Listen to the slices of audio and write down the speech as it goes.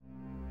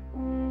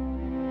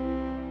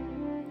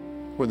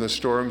when the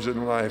storms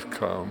in life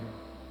come,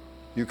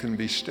 you can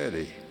be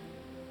steady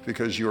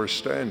because you're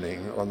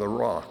standing on the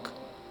rock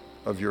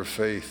of your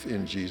faith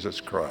in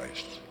Jesus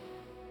Christ.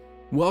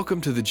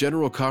 Welcome to the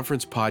General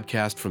Conference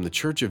podcast from the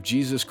Church of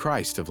Jesus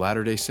Christ of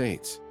Latter-day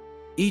Saints.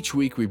 Each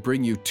week we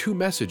bring you 2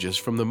 messages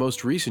from the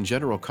most recent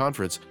General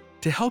Conference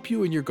to help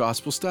you in your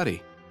gospel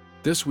study.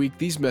 This week,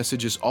 these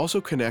messages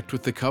also connect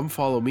with the Come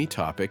Follow Me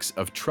topics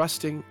of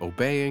trusting,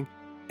 obeying,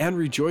 and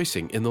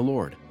rejoicing in the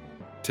Lord.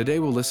 Today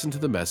we'll listen to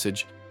the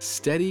message,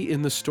 Steady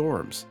in the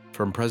Storms,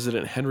 from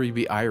President Henry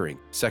B. Eyring,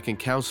 second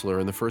counselor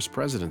in the First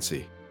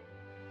Presidency.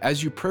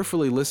 As you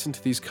prayerfully listen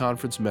to these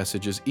conference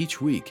messages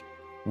each week,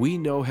 we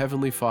know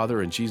Heavenly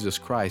Father and Jesus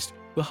Christ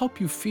will help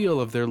you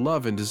feel of their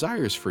love and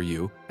desires for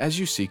you as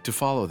you seek to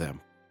follow them.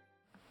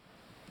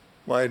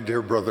 My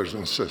dear brothers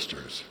and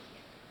sisters,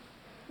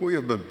 we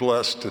have been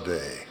blessed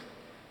today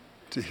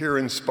to hear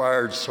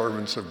inspired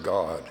servants of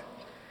God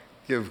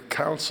give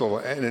counsel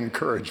and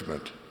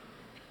encouragement.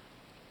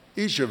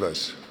 Each of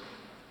us,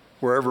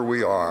 wherever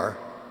we are,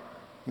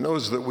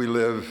 knows that we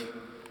live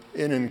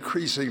in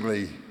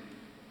increasingly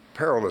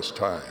perilous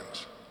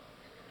times.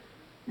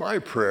 My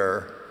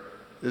prayer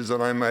is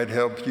that I might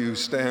help you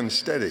stand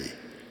steady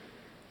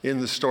in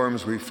the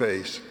storms we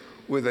face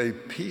with a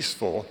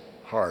peaceful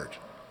heart.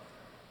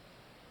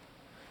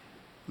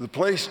 The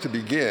place to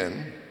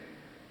begin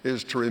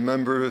is to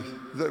remember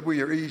that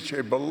we are each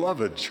a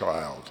beloved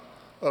child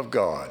of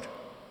God,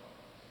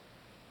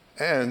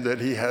 and that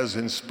He has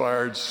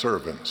inspired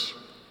servants.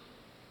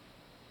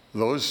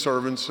 Those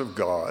servants of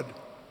God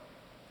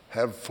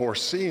have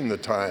foreseen the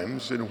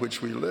times in which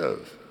we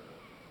live.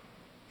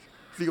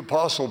 The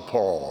Apostle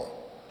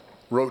Paul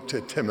wrote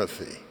to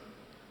Timothy,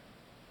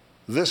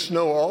 "This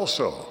know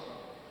also,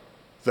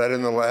 that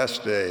in the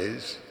last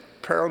days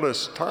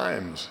perilous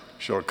times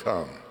shall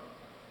come.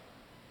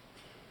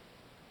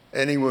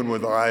 Anyone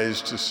with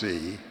eyes to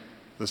see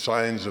the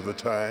signs of the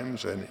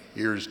times and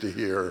ears to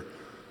hear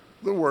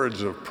the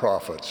words of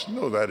prophets,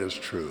 know that is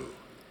true.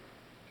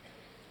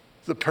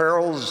 The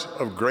perils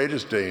of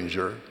greatest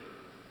danger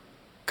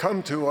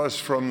come to us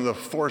from the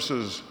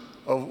forces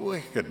of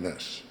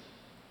wickedness.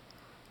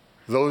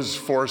 Those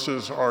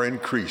forces are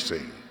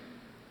increasing,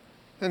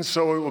 and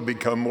so it will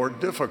become more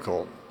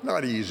difficult,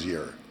 not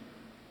easier,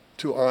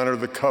 to honor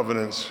the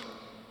covenants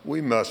we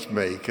must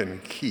make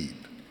and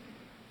keep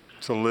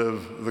to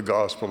live the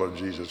gospel of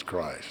Jesus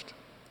Christ.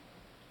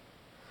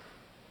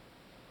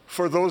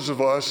 For those of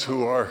us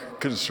who are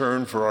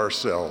concerned for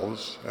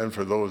ourselves and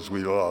for those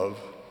we love,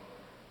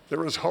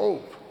 there is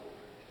hope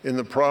in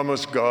the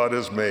promise God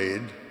has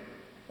made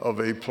of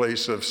a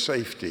place of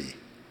safety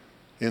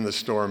in the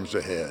storms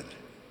ahead.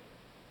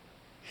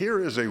 Here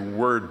is a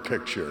word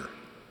picture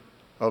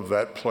of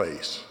that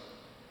place.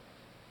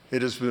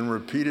 It has been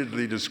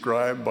repeatedly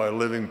described by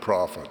living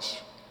prophets.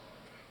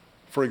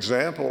 For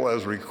example,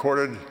 as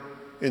recorded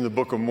in the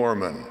Book of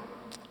Mormon,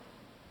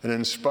 an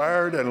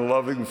inspired and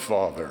loving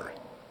father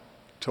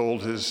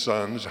told his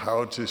sons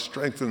how to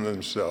strengthen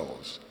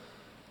themselves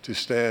to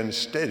stand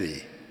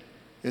steady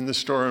in the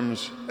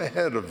storms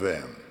ahead of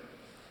them.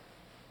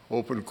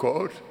 Open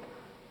quote,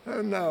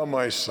 "And now,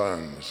 my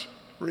sons,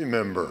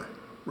 remember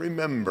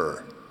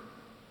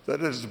that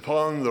it is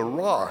upon the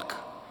rock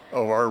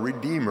of our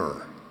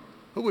Redeemer,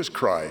 who is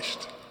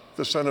Christ,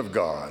 the Son of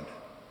God,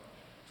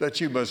 that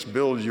you must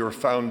build your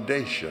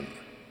foundation,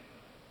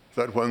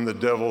 that when the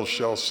devil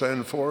shall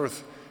send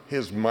forth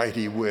his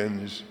mighty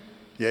winds,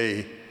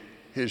 yea,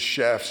 his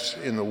shafts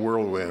in the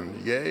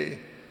whirlwind, yea,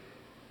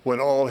 when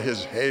all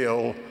his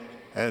hail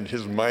and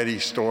his mighty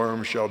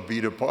storm shall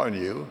beat upon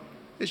you,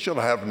 it shall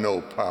have no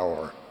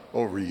power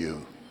over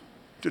you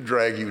to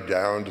drag you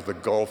down to the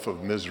gulf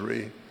of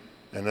misery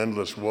and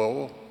endless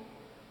woe,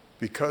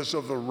 because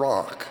of the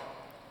rock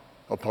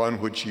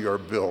upon which ye are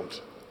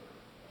built,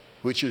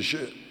 which is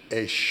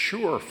a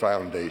sure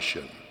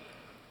foundation,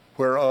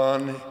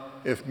 whereon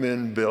if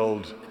men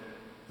build,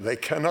 they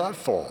cannot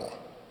fall.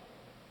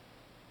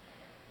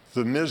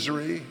 The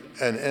misery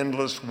and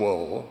endless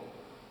woe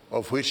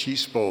of which he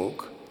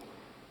spoke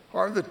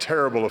are the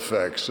terrible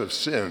effects of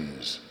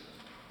sins,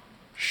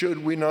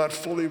 should we not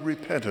fully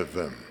repent of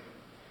them.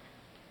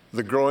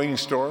 The growing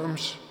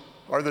storms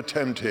are the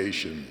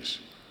temptations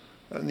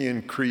and the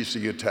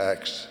increasing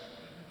attacks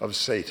of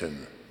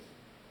Satan.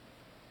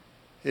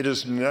 It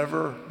has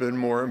never been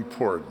more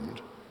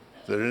important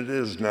than it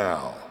is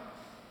now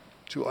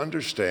to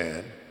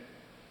understand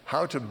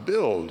how to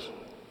build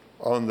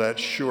on that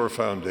sure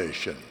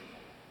foundation.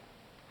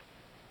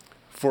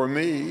 For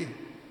me,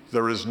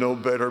 there is no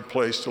better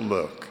place to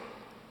look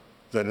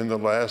than in the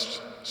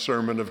last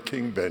sermon of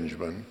King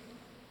Benjamin,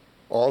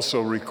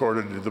 also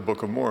recorded in the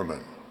Book of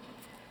Mormon.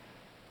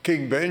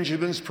 King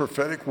Benjamin's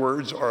prophetic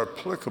words are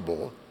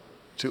applicable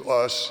to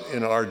us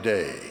in our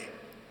day.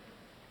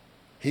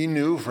 He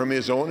knew from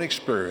his own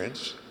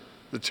experience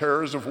the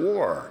terrors of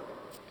war.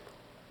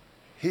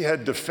 He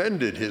had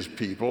defended his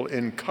people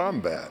in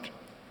combat,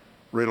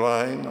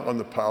 relying on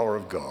the power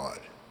of God.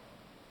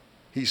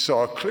 He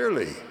saw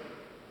clearly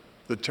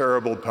the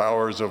terrible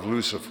powers of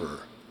Lucifer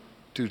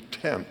to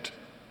tempt,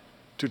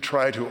 to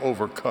try to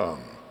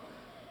overcome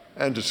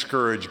and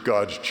discourage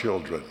God's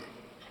children.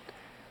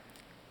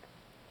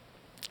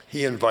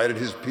 He invited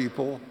his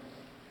people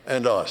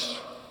and us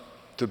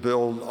to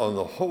build on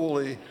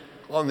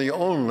the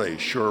only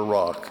sure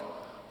rock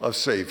of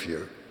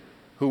Savior,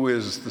 who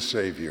is the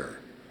Savior.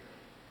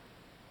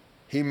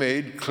 He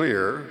made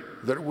clear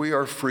that we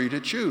are free to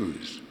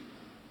choose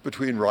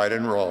between right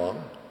and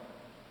wrong,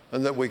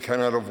 and that we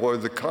cannot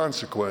avoid the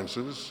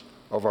consequences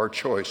of our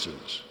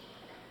choices.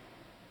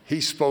 He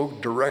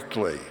spoke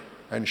directly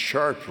and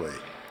sharply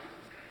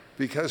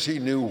because he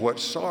knew what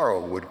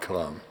sorrow would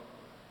come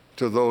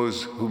to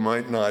those who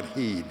might not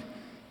heed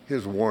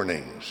his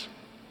warnings.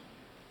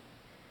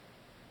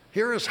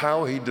 Here is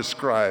how he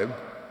described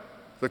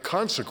the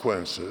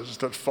consequences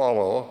that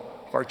follow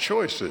our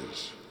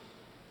choices,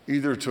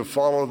 either to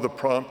follow the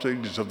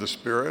promptings of the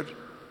Spirit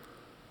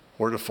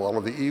or to follow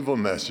the evil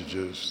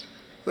messages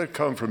that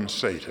come from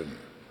Satan,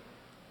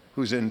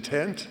 whose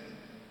intent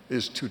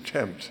is to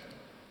tempt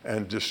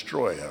and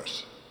destroy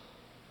us.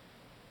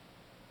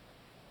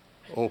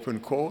 Open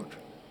quote,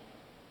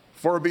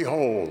 "For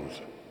behold,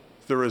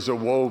 there is a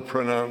woe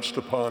pronounced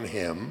upon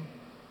him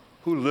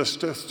who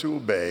listeth to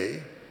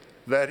obey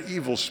that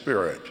evil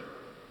spirit.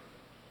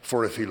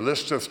 For if he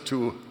listeth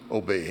to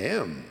obey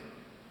him,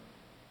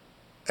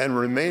 and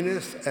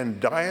remaineth and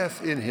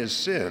dieth in his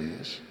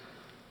sins,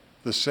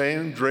 the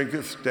same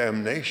drinketh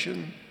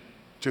damnation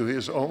to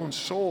his own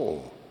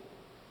soul.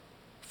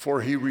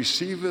 For he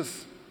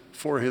receiveth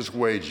for his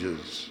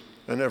wages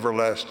an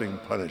everlasting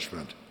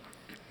punishment,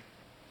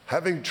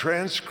 having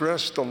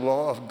transgressed the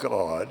law of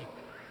God,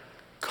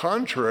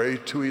 contrary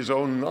to his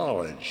own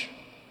knowledge.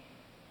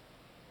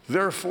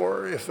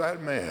 Therefore, if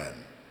that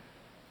man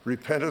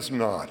repenteth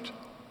not,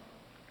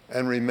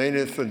 and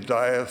remaineth and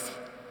dieth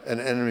an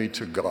enemy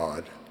to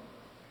God,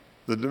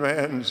 the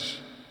demands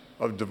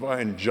of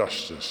divine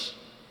justice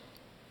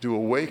do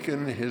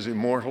awaken his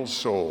immortal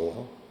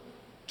soul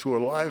to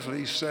a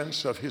lively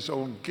sense of his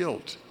own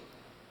guilt,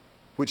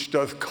 which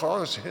doth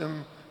cause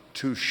him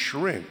to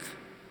shrink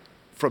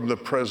from the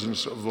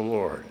presence of the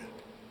Lord,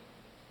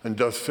 and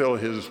doth fill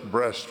his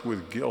breast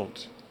with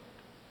guilt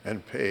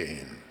and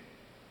pain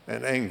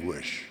and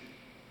anguish,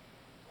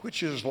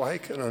 which is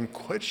like an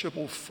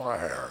unquenchable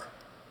fire,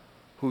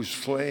 whose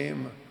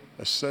flame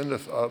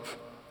ascendeth up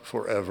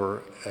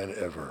forever and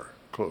ever,"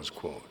 close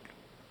quote.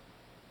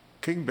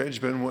 King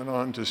Benjamin went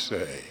on to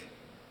say,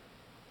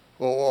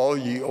 "O all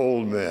ye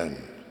old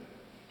men,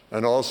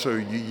 and also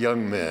ye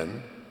young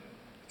men,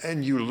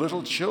 and you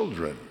little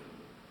children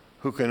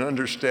who can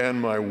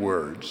understand my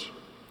words,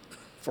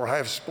 for I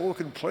have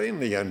spoken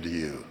plainly unto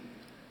you,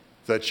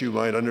 that you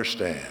might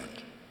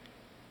understand.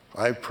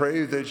 I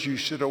pray that you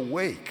should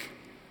awake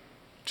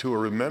to a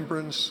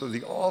remembrance of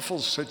the awful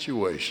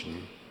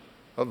situation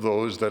of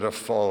those that have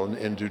fallen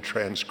into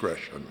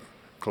transgression,"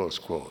 close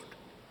quote.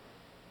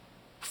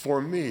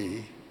 For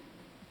me,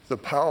 the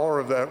power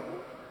of that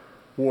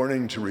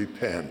warning to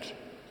repent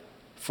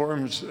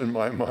forms in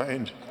my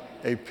mind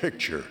a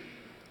picture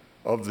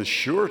of the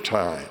sure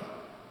time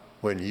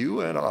when you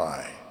and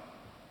I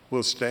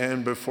will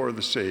stand before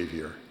the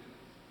Savior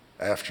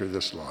after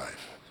this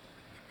life.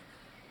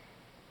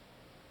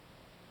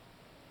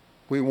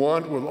 We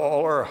want with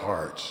all our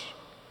hearts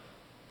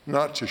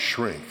not to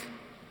shrink,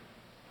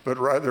 but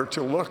rather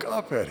to look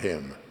up at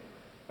him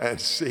and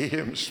see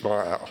him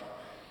smile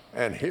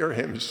and hear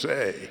him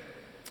say,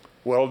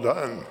 "Well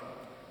done,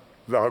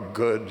 thou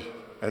good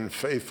and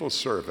faithful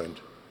servant,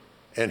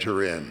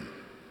 enter in,"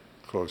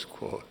 close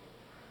quote.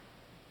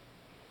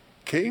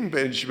 King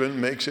Benjamin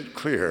makes it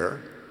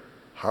clear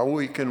how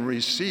we can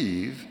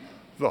receive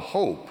the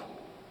hope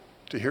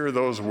to hear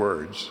those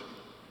words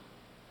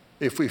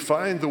if we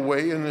find the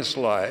way in this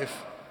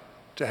life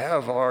to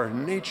have our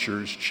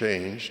natures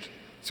changed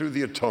through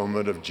the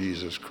atonement of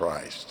Jesus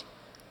Christ.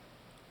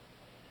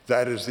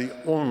 That is the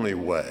only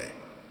way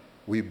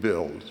we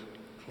build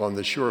on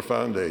the sure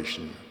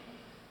foundation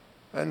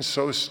and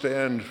so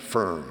stand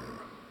firm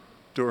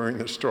during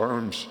the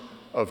storms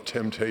of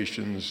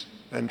temptations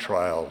and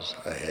trials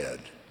ahead.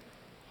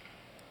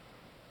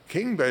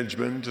 King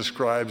Benjamin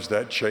describes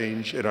that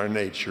change in our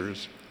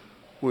natures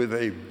with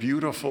a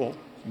beautiful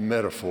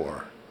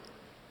metaphor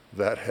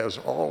that has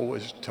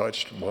always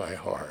touched my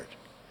heart.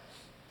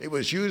 It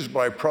was used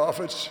by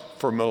prophets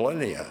for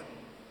millennia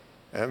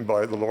and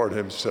by the Lord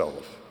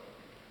himself.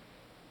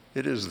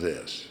 It is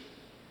this: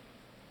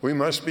 we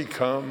must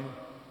become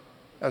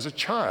as a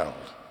child,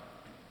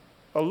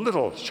 a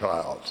little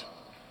child.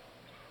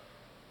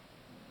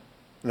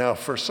 Now,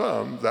 for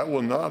some, that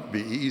will not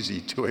be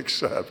easy to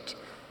accept.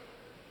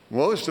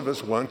 Most of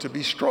us want to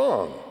be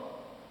strong.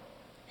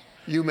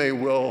 You may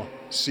well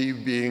see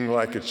being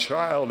like a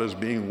child as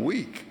being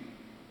weak.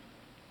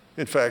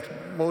 In fact,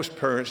 most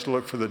parents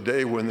look for the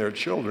day when their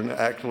children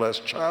act less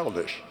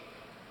childish.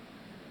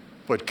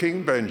 But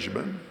King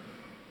Benjamin,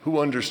 who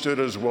understood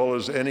as well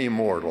as any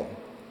mortal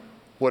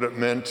what it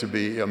meant to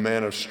be a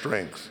man of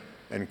strength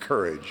and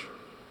courage,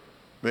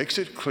 makes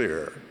it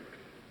clear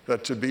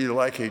that to be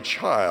like a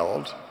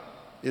child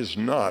is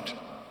not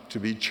to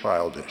be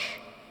childish.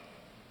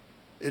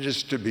 It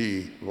is to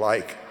be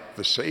like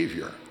the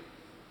Savior,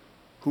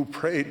 who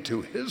prayed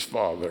to his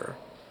Father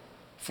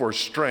for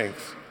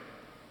strength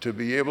to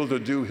be able to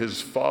do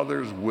his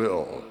Father's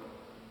will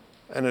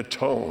and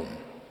atone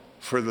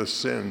for the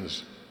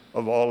sins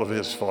of all of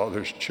his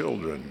Father's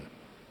children,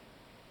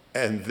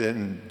 and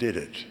then did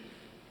it.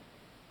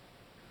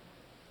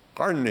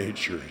 Our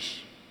natures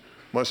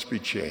must be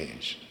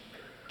changed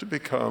to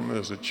become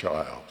as a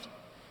child.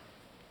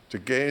 To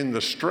gain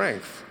the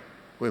strength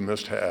we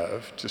must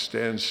have to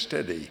stand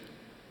steady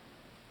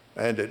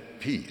and at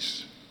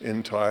peace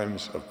in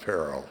times of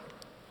peril.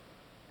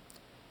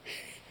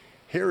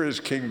 Here is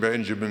King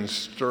Benjamin's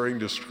stirring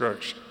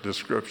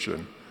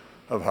description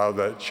of how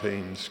that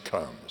change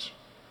comes.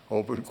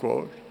 Open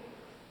quote.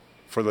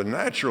 For the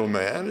natural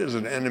man is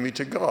an enemy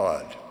to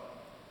God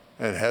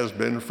and has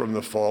been from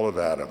the fall of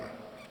Adam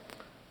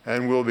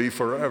and will be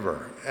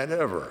forever and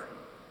ever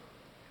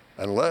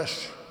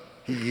unless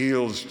he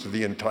yields to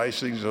the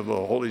enticings of the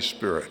Holy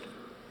Spirit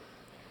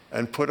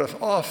and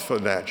putteth off the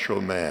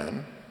natural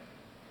man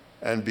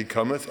and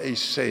becometh a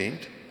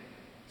saint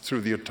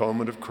through the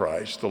atonement of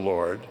Christ the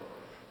Lord,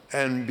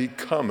 and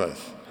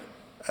becometh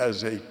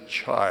as a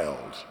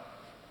child,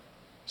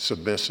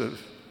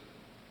 submissive,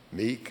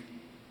 meek,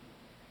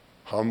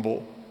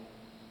 humble,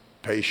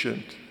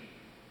 patient,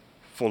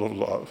 full of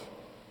love,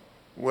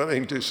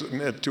 willing to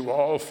submit to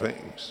all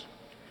things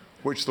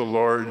which the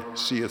Lord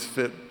seeth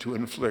fit to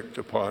inflict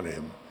upon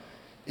him,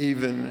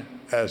 even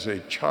as a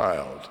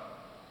child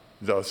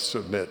doth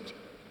submit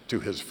to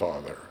his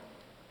father.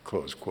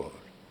 Close quote.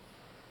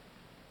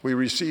 We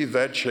receive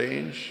that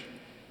change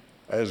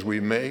as we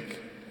make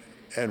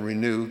and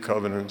renew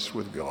covenants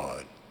with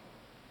God.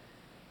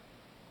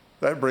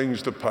 That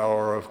brings the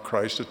power of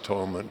Christ's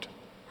atonement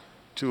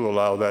to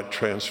allow that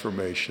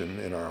transformation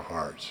in our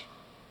hearts.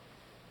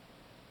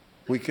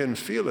 We can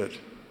feel it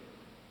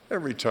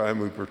every time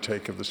we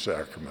partake of the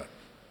sacrament,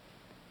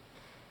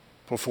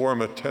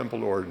 perform a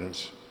temple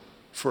ordinance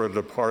for a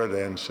departed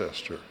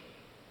ancestor,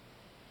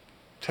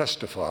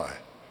 testify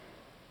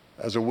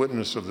as a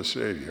witness of the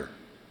Savior,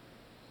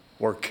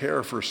 or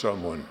care for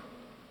someone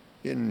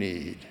in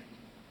need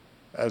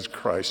as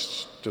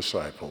Christ's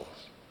disciples.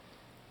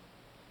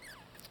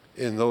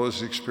 In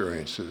those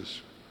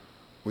experiences,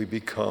 we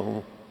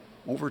become,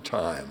 over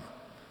time,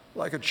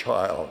 like a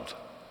child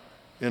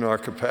in our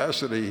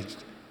capacity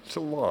to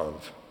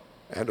love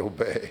and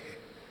obey.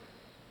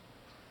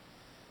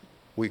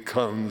 We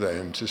come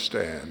then to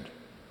stand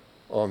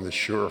on the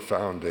sure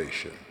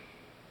foundation.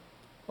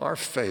 Our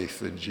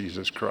faith in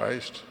Jesus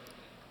Christ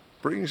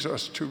brings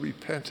us to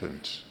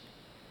repentance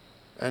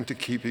and to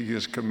keeping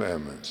his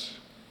commandments.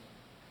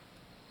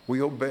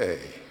 We obey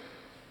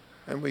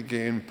and we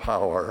gain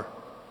power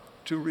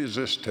to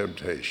resist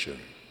temptation.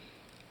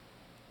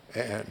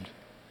 And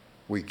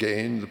we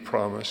gain the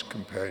promised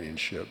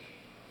companionship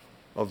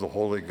of the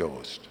Holy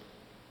Ghost.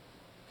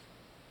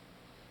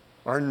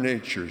 Our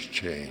nature's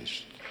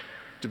changed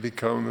to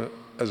become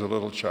as a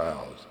little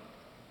child,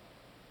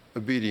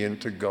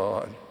 obedient to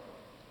God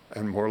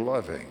and more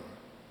loving.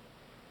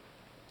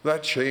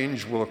 That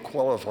change will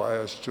qualify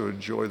us to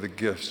enjoy the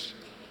gifts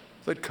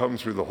that come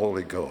through the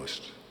Holy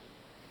Ghost.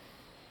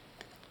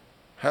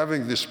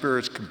 Having the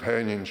Spirit's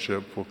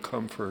companionship will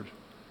comfort,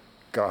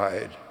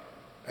 guide,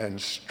 and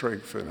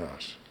strengthen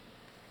us.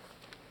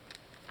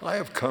 I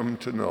have come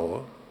to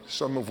know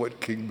some of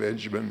what King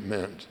Benjamin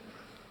meant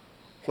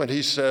when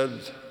he said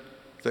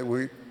that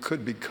we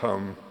could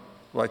become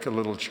like a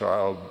little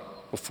child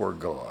before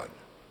God.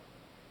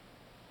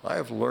 I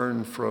have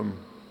learned from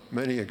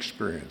many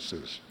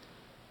experiences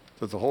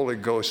that the Holy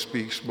Ghost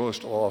speaks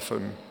most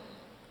often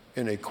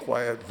in a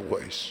quiet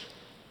voice,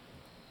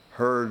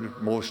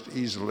 heard most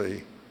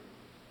easily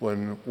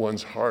when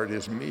one's heart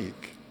is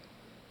meek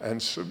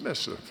and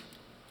submissive,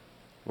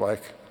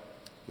 like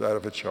that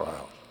of a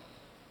child.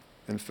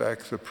 In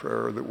fact, the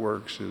prayer that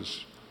works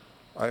is,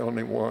 I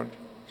only want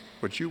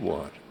what you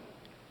want.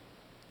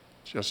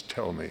 Just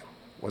tell me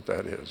what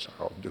that is,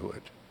 I'll do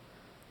it.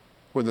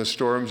 When the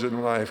storms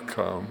in life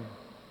come,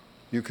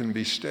 you can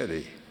be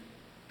steady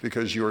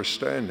because you're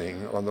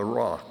standing on the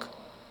rock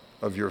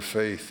of your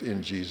faith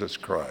in Jesus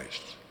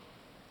Christ.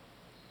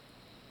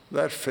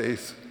 That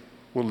faith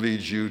will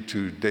lead you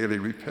to daily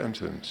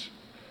repentance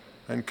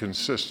and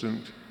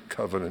consistent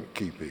covenant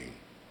keeping.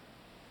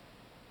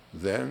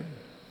 Then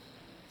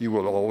you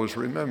will always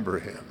remember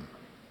him.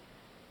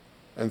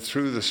 And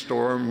through the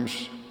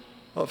storms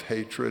of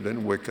hatred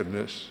and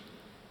wickedness,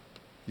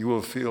 you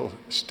will feel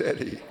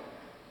steady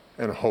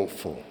and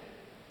hopeful.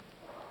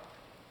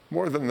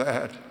 More than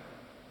that,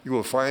 you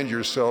will find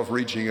yourself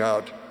reaching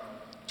out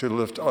to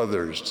lift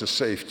others to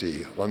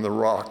safety on the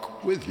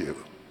rock with you.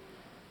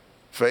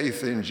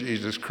 Faith in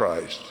Jesus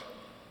Christ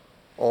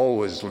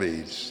always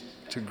leads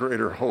to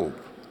greater hope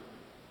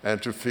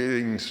and to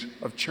feelings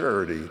of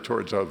charity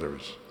towards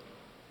others,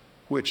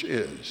 which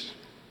is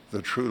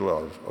the true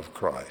love of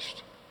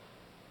Christ.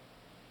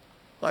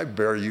 I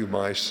bear you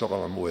my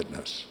solemn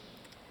witness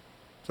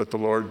that the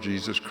Lord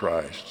Jesus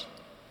Christ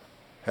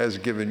has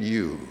given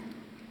you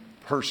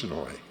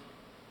personally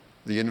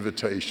the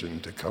invitation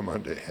to come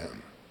unto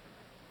him.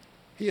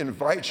 He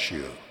invites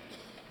you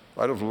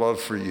out of love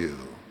for you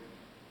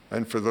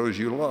and for those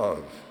you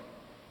love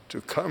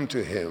to come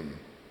to him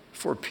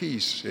for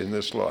peace in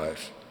this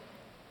life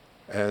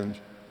and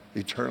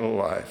eternal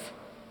life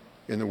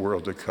in the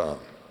world to come.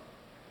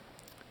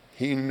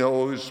 He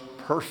knows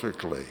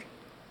perfectly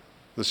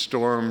the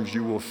storms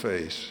you will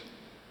face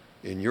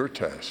in your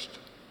test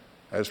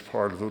as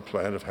part of the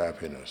plan of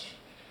happiness.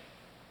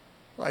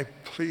 I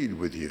plead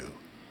with you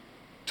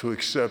to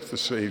accept the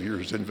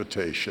Savior's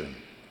invitation.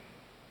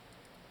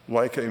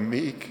 Like a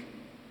meek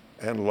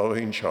and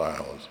loving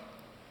child,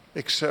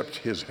 accept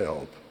his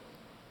help.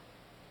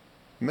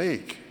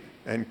 Make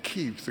and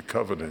keep the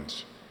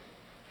covenants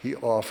he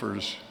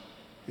offers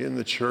in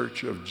the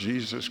Church of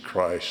Jesus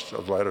Christ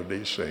of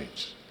Latter-day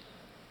Saints.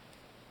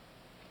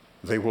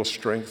 They will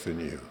strengthen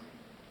you.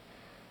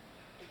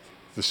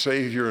 The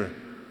Savior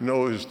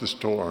knows the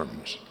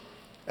storms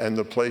and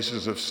the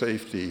places of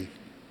safety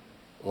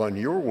on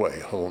your way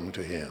home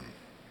to him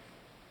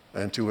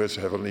and to his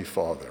heavenly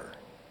Father.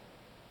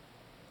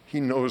 He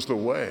knows the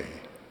way.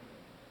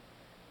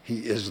 He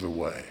is the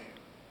way.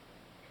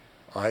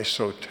 I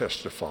so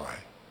testify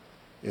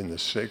in the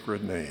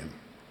sacred name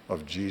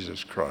of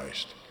Jesus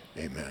Christ.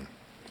 Amen.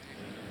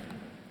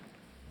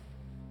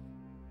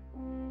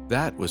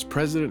 That was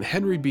President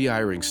Henry B.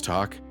 Eyring's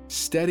talk,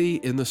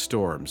 Steady in the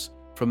Storms,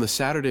 from the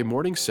Saturday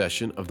morning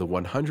session of the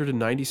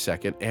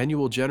 192nd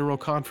Annual General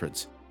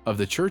Conference of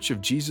The Church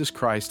of Jesus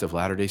Christ of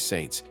Latter-day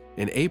Saints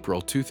in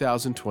April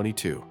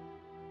 2022.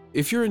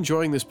 If you're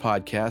enjoying this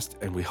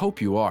podcast, and we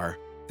hope you are,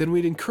 then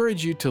we'd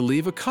encourage you to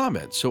leave a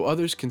comment so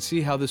others can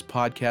see how this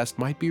podcast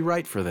might be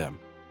right for them.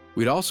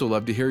 We'd also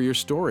love to hear your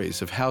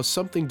stories of how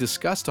something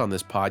discussed on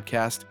this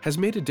podcast has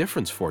made a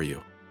difference for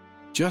you.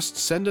 Just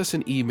send us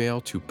an email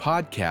to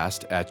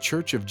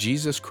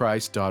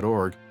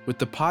podcast@churchofjesuschrist.org with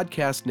the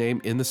podcast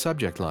name in the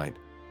subject line.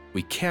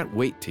 We can't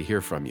wait to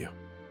hear from you.